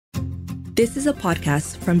This is a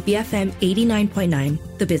podcast from BFM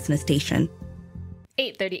 89.9, the business station.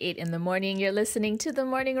 8:38 in the morning. You're listening to The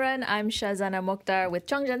Morning Run. I'm Shazana Mokhtar with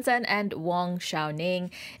Chong Jensen and Wong Shao Ning.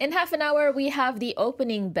 In half an hour, we have the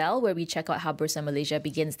opening bell where we check out how Bursa Malaysia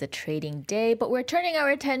begins the trading day. But we're turning our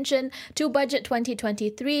attention to Budget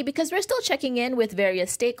 2023 because we're still checking in with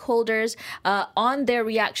various stakeholders on their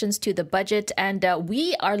reactions to the budget. And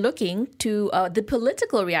we are looking to the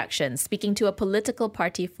political reactions, speaking to a political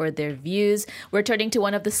party for their views. We're turning to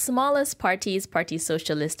one of the smallest parties, Parti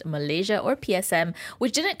Sosialist Malaysia, or PSM,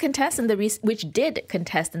 which did contest in the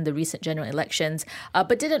recent general elections,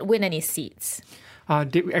 but didn't win any seats.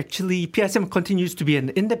 PSM continues to be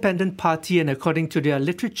an independent party, and according to their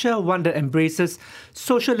literature, one that embraces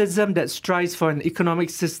socialism, that strives for an economic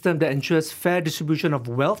system that ensures fair distribution of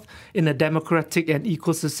wealth in a democratic and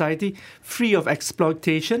equal society, free of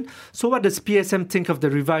exploitation. So what does PSM think of the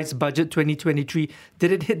revised budget 2023?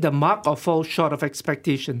 Did it hit the mark or fall short of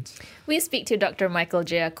expectations? We speak to Dr. Michael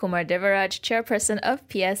Jayakumar Devaraj, chairperson of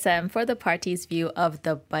PSM, for the party's view of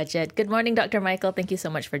the budget. Good morning, Dr. Michael. Thank you so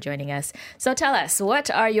much for joining us. So tell us,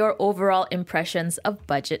 what are your overall impressions of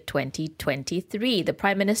Budget 2023? The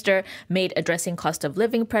Prime Minister made addressing cost of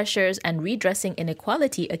living pressures and redressing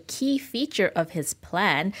inequality a key feature of his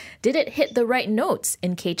plan. Did it hit the right notes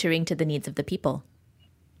in catering to the needs of the people?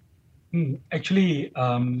 Actually,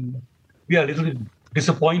 we are a little bit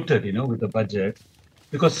disappointed, with the budget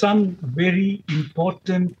because some very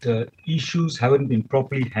important issues haven't been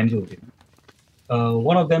properly handled.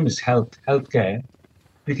 One of them is healthcare.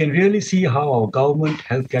 We can really see how our government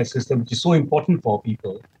healthcare system, which is so important for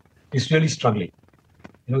people, is really struggling.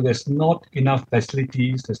 There's not enough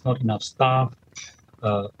facilities, there's not enough staff.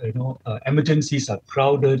 Emergencies are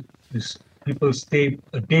crowded. People stay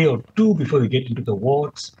a day or two before they get into the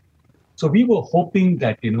wards. So we were hoping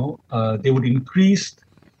that they would increase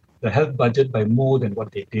the health budget by more than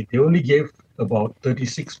what they did. They only gave about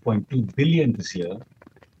 36.2 billion this year.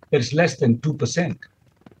 That's less than 2%.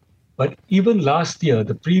 But even last year,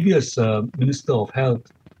 the previous Minister of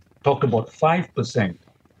Health talked about 5%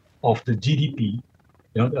 of the GDP.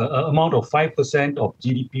 The amount of 5% of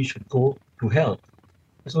GDP should go to health.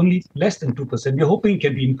 It's only less than 2%. We're hoping it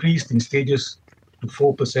can be increased in stages to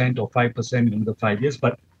 4% or 5% in the 5 years.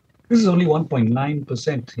 But this is only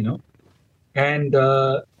 1.9%, and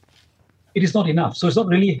it is not enough. So it's not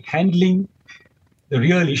really handling the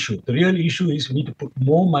real issue. The real issue is we need to put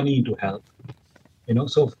more money into health.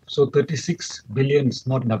 So 36 billion is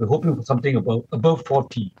not enough. We're hoping for something above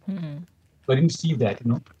 40. But I didn't see that,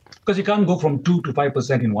 because you can't go from 2 to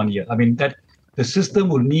 5% in 1 year. I mean, that the system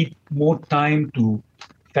will need more time to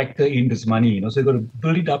factor in this money, So you've got to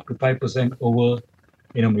build it up to 5% over,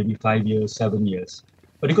 maybe 5 years, 7 years.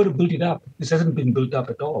 But you've got to build it up. This hasn't been built up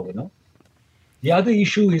at all, The other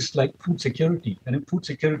issue is like food security. And in food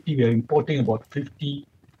security, we are importing about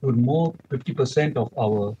 50% of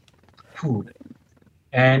our food.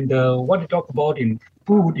 And what we talk about in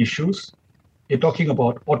food issues, they're talking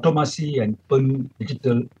about automasi and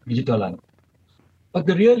digitalan. But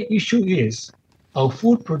the real issue is our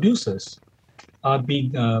food producers are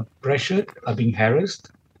being pressured, are being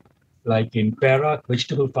harassed, like in Perak,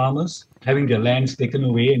 vegetable farmers having their lands taken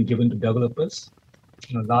away and given to developers.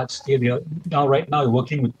 Large scale. Right now, we're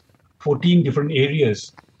working with 14 different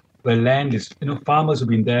areas where land is, farmers who've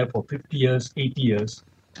been there for 50 years, 80 years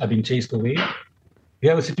are being chased away. We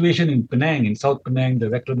have a situation in Penang, in South Penang. The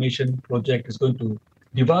reclamation project is going to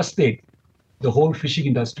devastate the whole fishing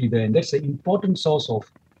industry there. And that's an important source of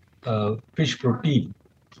fish protein,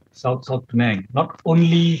 South Penang, not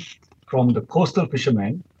only from the coastal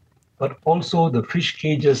fishermen, but also the fish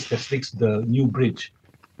cages that fix the new bridge.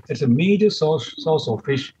 It's a major source of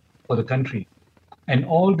fish for the country. And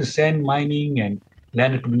all the sand mining and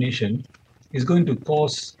land accumulation is going to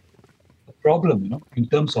cause a problem, in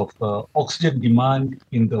terms of oxygen demand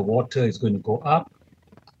in the water is going to go up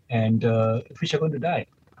and fish are going to die.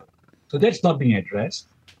 So that's not being addressed.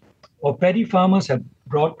 Our paddy farmers have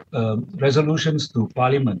brought resolutions to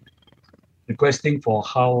Parliament requesting for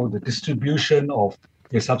how the distribution of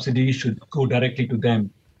their subsidies should go directly to them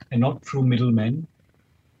and not through middlemen.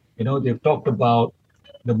 They've talked about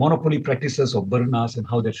the monopoly practices of Bernas and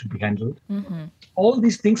how that should be handled. All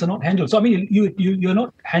these things are not handled. So, I mean, you're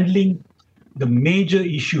not handling the major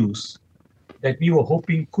issues that we were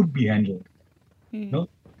hoping could be handled.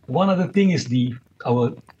 One other thing is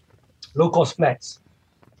our low-cost flats,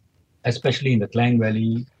 especially in the Klang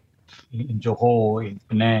Valley, in Johor, in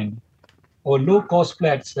Penang, or low-cost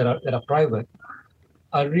flats that are private,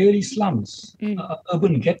 are really slums,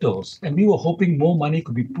 urban ghettos. And we were hoping more money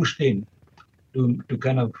could be pushed in to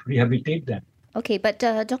kind of rehabilitate them. Okay, but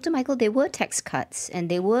Dr. Michael, there were tax cuts and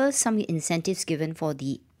there were some incentives given for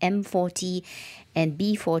the M40 and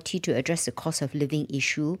B40 to address the cost of living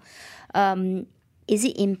issue. Is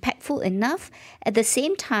it impactful enough? At the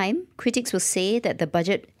same time, critics will say that the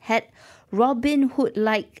budget had Robin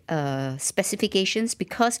Hood-like specifications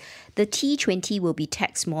because the T20 will be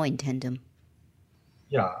taxed more in tandem.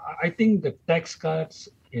 Yeah, I think the tax cuts,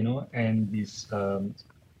 and this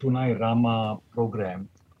Tunai Rama program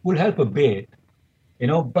will help a bit,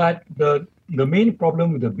 but the main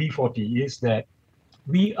problem with the B40 is that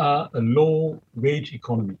we are a low wage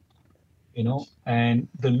economy, and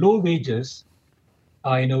the low wages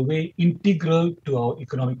are in a way integral to our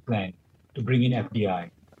economic plan to bring in FDI.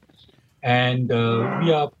 And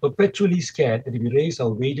we are perpetually scared that if we raise our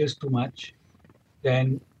wages too much,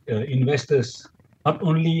 then investors, not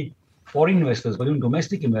only foreign investors, but even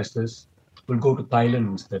domestic investors, will go to Thailand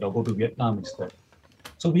instead or go to Vietnam instead.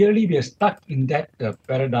 So we are stuck in that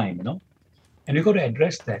paradigm, and we've got to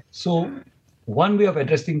address that. So one way of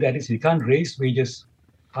addressing that is we can't raise wages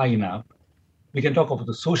high enough. We can talk about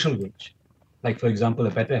the social wage, like, for example,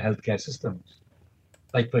 a better healthcare system,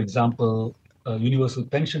 like, for example, a universal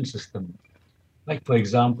pension system, like, for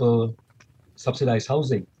example, subsidized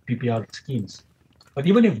housing, PPR schemes. But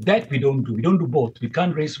even if that we don't do both. We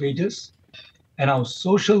can't raise wages, and our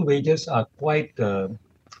social wages are quite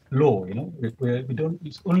low. We don't.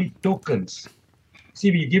 It's only tokens.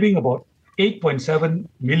 See, we're giving about 8.7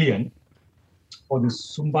 million for the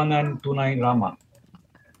Sumbangan Tunai Rama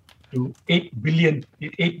to 8 billion to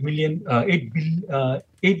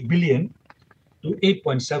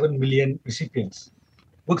 8.7 million recipients.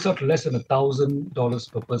 Works out to less than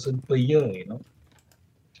 $1,000 per person per year.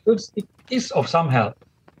 It is of some help,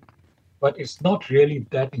 but it's not really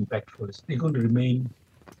that impactful. They're going to remain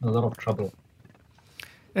in a lot of trouble.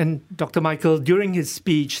 And Dr. Michael, during his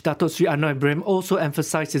speech, Dato Sri Anwar Ibrahim also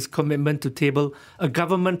emphasized his commitment to table a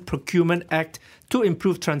government procurement act to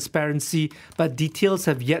improve transparency, but details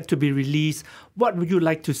have yet to be released. What would you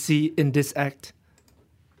like to see in this act?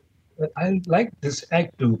 I like this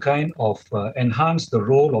act to kind of enhance the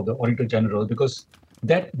role of the Auditor General, because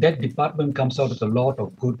that department comes out with a lot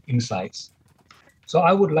of good insights. So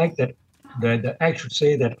I would like that the act should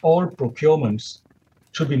say that all procurements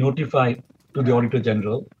should be notified to the Auditor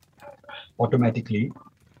General automatically,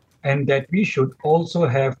 and that we should also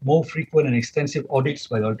have more frequent and extensive audits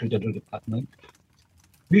by the Auditor General Department.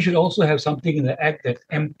 We should also have something in the act that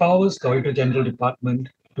empowers the Auditor General Department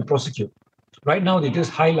to prosecute. Right now, they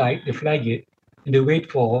just highlight, they flag it, and they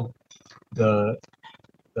wait for the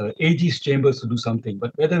AG's chambers to do something.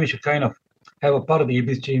 But whether we should kind of have a part of the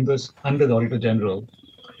AG's chambers under the Auditor General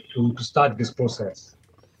to start this process.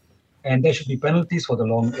 And there should be penalties for the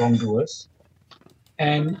wrongdoers.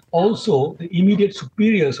 And also, the immediate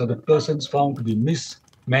superiors of the persons found to be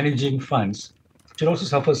mismanaging funds should also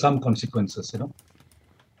suffer some consequences.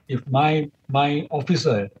 If my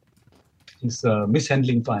officer is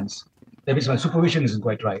mishandling funds, that means my supervision isn't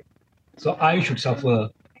quite right. So I should suffer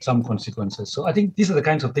some consequences. So I think these are the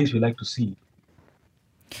kinds of things we like to see.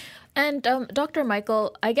 And Dr.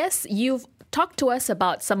 Michael, I guess you've talked to us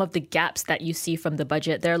about some of the gaps that you see from the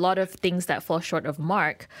budget. There are a lot of things that fall short of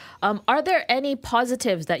mark. Are there any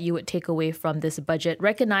positives that you would take away from this budget,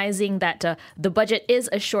 recognizing that the budget is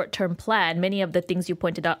a short-term plan? Many of the things you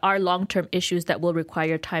pointed out are long-term issues that will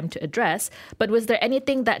require time to address. But was there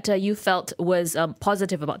anything that you felt was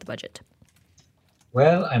positive about the budget?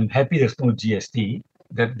 Well, I'm happy there's no GST.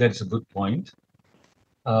 That's a good point.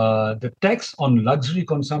 The tax on luxury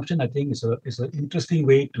consumption, I think, is an interesting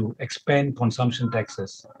way to expand consumption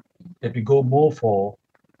taxes. That we go more for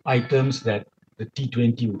items that the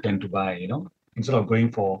T20 would tend to buy, instead of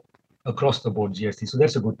going for across the board GST. So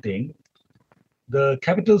that's a good thing. The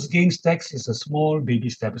capital gains tax is a small baby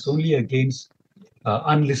step. It's only against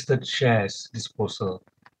unlisted shares disposal.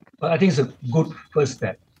 But I think it's a good first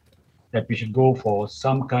step that we should go for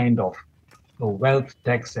some kind of a wealth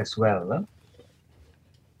tax as well.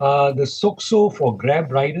 The SOCSO for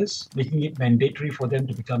Grab riders, making it mandatory for them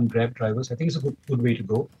to become Grab drivers, I think it's a good way to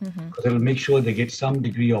go, because it will make sure they get some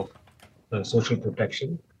degree of social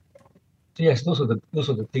protection. So yes, those are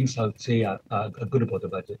the things I would say are good about the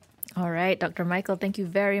budget. All right, Dr. Michael, thank you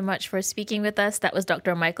very much for speaking with us. That was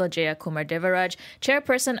Dr. Michael Jayakumar Devaraj,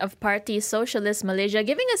 Chairperson of Parti Socialist Malaysia,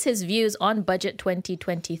 giving us his views on Budget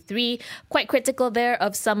 2023. Quite critical there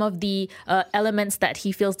of some of the elements that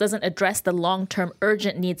he feels doesn't address the long-term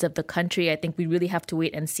urgent needs of the country. I think we really have to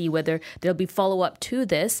wait and see whether there'll be follow-up to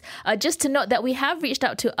this. Just to note that we have reached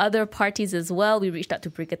out to other parties as well. We reached out to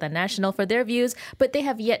Perikatan Nasional for their views, but they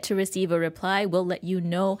have yet to receive a reply. We'll let you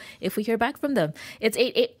know if we hear back from them. It's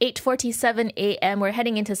 8:08 8:47 a.m. We're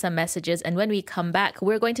heading into some messages, and when we come back,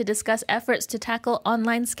 we're going to discuss efforts to tackle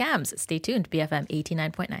online scams. Stay tuned, BFM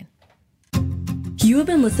 89.9. You have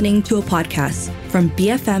been listening to a podcast from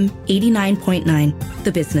BFM 89.9,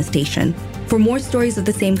 the business station. For more stories of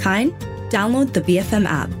the same kind, download the BFM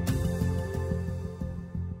app.